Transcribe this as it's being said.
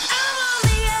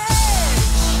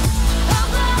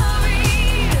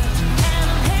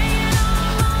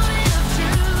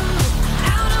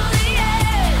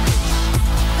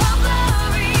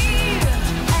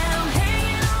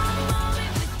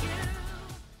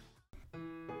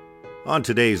On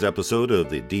today's episode of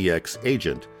the DX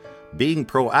Agent, being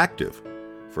proactive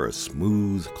for a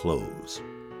smooth close.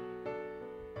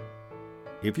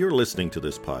 If you're listening to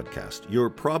this podcast,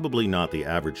 you're probably not the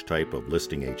average type of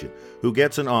listing agent who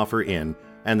gets an offer in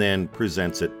and then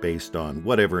presents it based on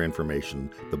whatever information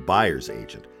the buyer's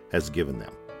agent has given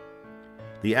them.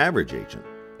 The average agent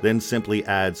then simply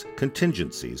adds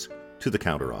contingencies to the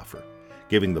counteroffer,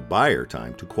 giving the buyer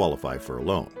time to qualify for a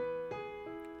loan.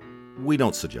 We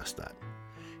don't suggest that.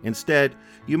 Instead,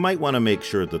 you might want to make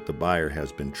sure that the buyer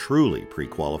has been truly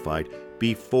pre-qualified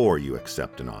before you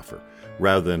accept an offer,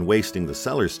 rather than wasting the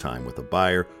seller's time with a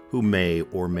buyer who may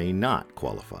or may not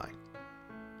qualify.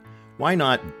 Why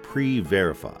not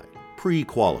pre-verify,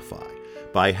 pre-qualify,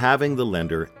 by having the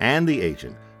lender and the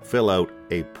agent fill out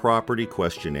a property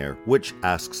questionnaire which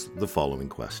asks the following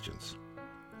questions.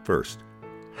 First,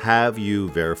 have you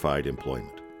verified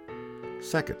employment?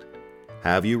 Second,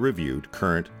 have you reviewed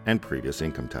current and previous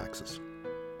income taxes?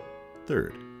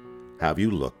 Third, have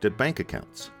you looked at bank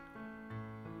accounts?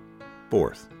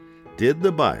 Fourth, did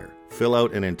the buyer fill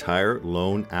out an entire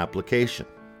loan application?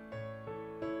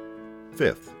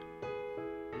 Fifth,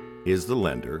 is the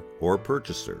lender or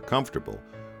purchaser comfortable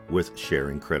with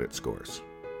sharing credit scores?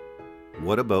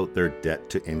 What about their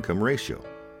debt-to-income ratio?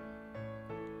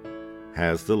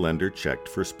 Has the lender checked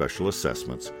for special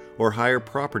assessments or higher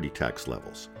property tax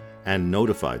levels and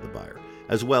notified the buyer,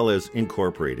 as well as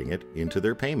incorporating it into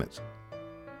their payments?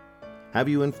 Have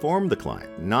you informed the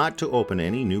client not to open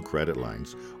any new credit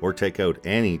lines or take out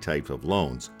any type of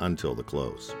loans until the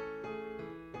close?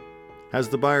 Has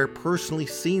the buyer personally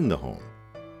seen the home?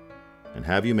 And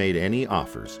have you made any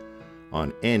offers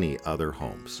on any other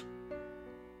homes?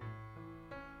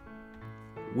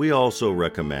 We also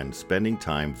recommend spending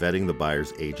time vetting the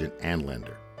buyer's agent and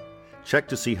lender. Check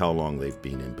to see how long they've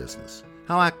been in business,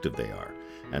 how active they are,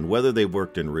 and whether they've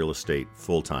worked in real estate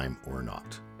full-time or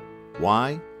not.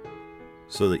 Why?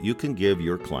 So that you can give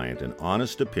your client an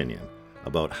honest opinion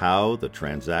about how the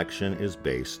transaction is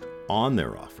based on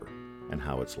their offer and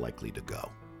how it's likely to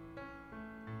go.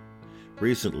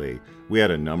 Recently, we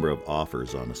had a number of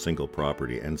offers on a single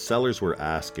property, and sellers were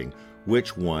asking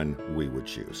which one we would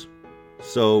choose.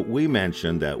 So we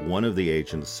mentioned that one of the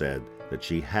agents said that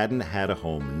she hadn't had a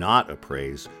home not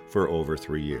appraised for over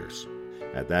 3 years.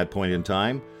 At that point in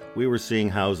time, we were seeing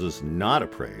houses not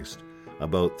appraised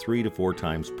about 3 to 4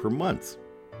 times per month.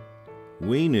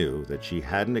 We knew that she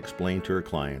hadn't explained to her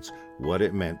clients what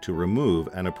it meant to remove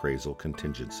an appraisal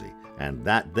contingency, and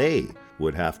that they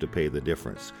would have to pay the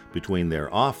difference between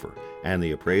their offer and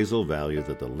the appraisal value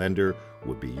that the lender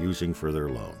would be using for their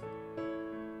loan.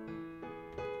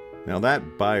 Now,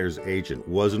 that buyer's agent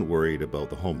wasn't worried about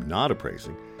the home not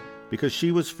appraising because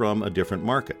she was from a different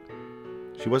market.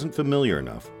 She wasn't familiar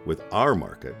enough with our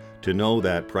market to know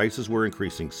that prices were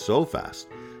increasing so fast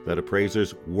that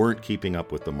appraisers weren't keeping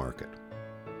up with the market.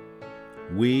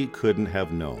 We couldn't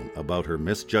have known about her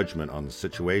misjudgment on the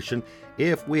situation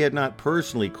if we had not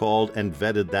personally called and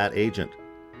vetted that agent.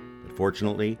 But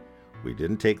fortunately, we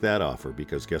didn't take that offer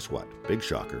because guess what? Big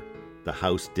shocker. The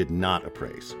house did not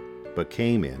appraise, but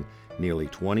came in nearly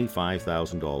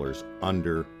 $25,000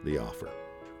 under the offer.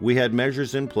 We had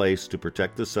measures in place to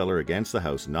protect the seller against the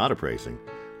house not appraising,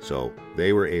 so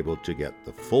they were able to get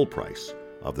the full price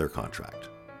of their contract.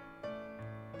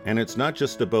 And it's not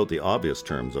just about the obvious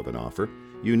terms of an offer.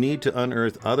 You need to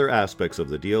unearth other aspects of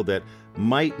the deal that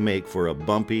might make for a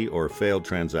bumpy or failed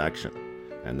transaction.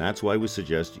 And that's why we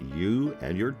suggest you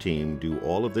and your team do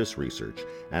all of this research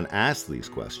and ask these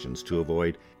questions to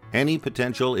avoid any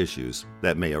potential issues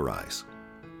that may arise.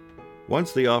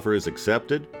 Once the offer is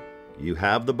accepted, you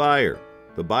have the buyer,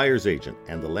 the buyer's agent,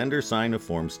 and the lender sign a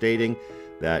form stating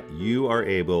that you are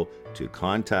able to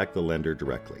contact the lender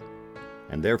directly.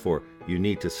 And therefore, you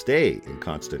need to stay in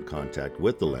constant contact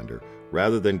with the lender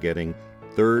rather than getting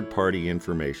third-party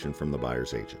information from the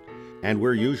buyer's agent. And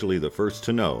we're usually the first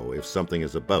to know if something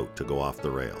is about to go off the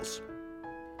rails.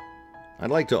 I'd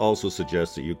like to also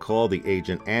suggest that you call the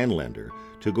agent and lender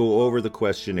to go over the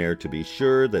questionnaire to be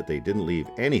sure that they didn't leave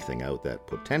anything out that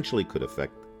potentially could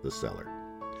affect the seller.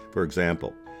 For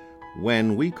example,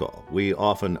 when we call, we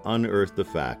often unearth the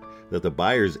fact that the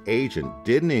buyer's agent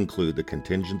didn't include the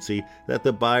contingency that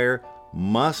the buyer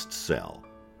must sell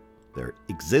their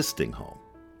existing home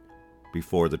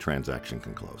before the transaction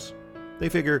can close. They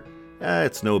figure,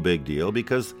 it's no big deal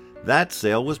because that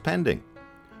sale was pending.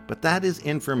 But that is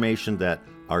information that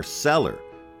our seller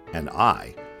and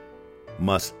I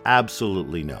must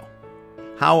absolutely know.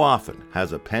 How often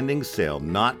has a pending sale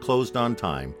not closed on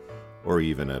time or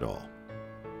even at all?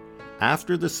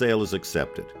 After the sale is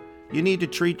accepted, you need to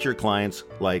treat your clients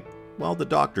like well, the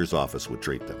doctor's office would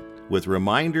treat them, with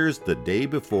reminders the day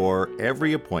before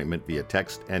every appointment via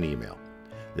text and email.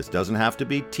 This doesn't have to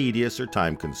be tedious or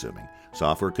time-consuming.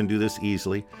 Software can do this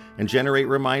easily and generate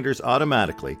reminders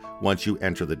automatically once you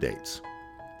enter the dates.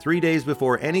 3 days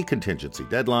before any contingency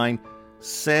deadline,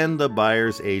 send the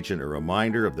buyer's agent a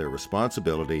reminder of their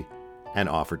responsibility and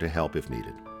offer to help if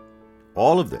needed.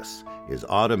 All of this is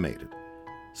automated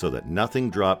so that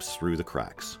nothing drops through the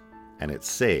cracks, and it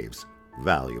saves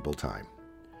valuable time.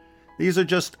 These are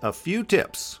just a few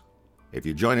tips. If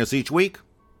you join us each week,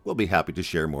 we'll be happy to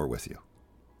share more with you.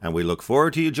 And we look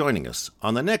forward to you joining us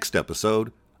on the next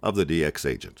episode of The DX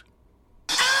Agent.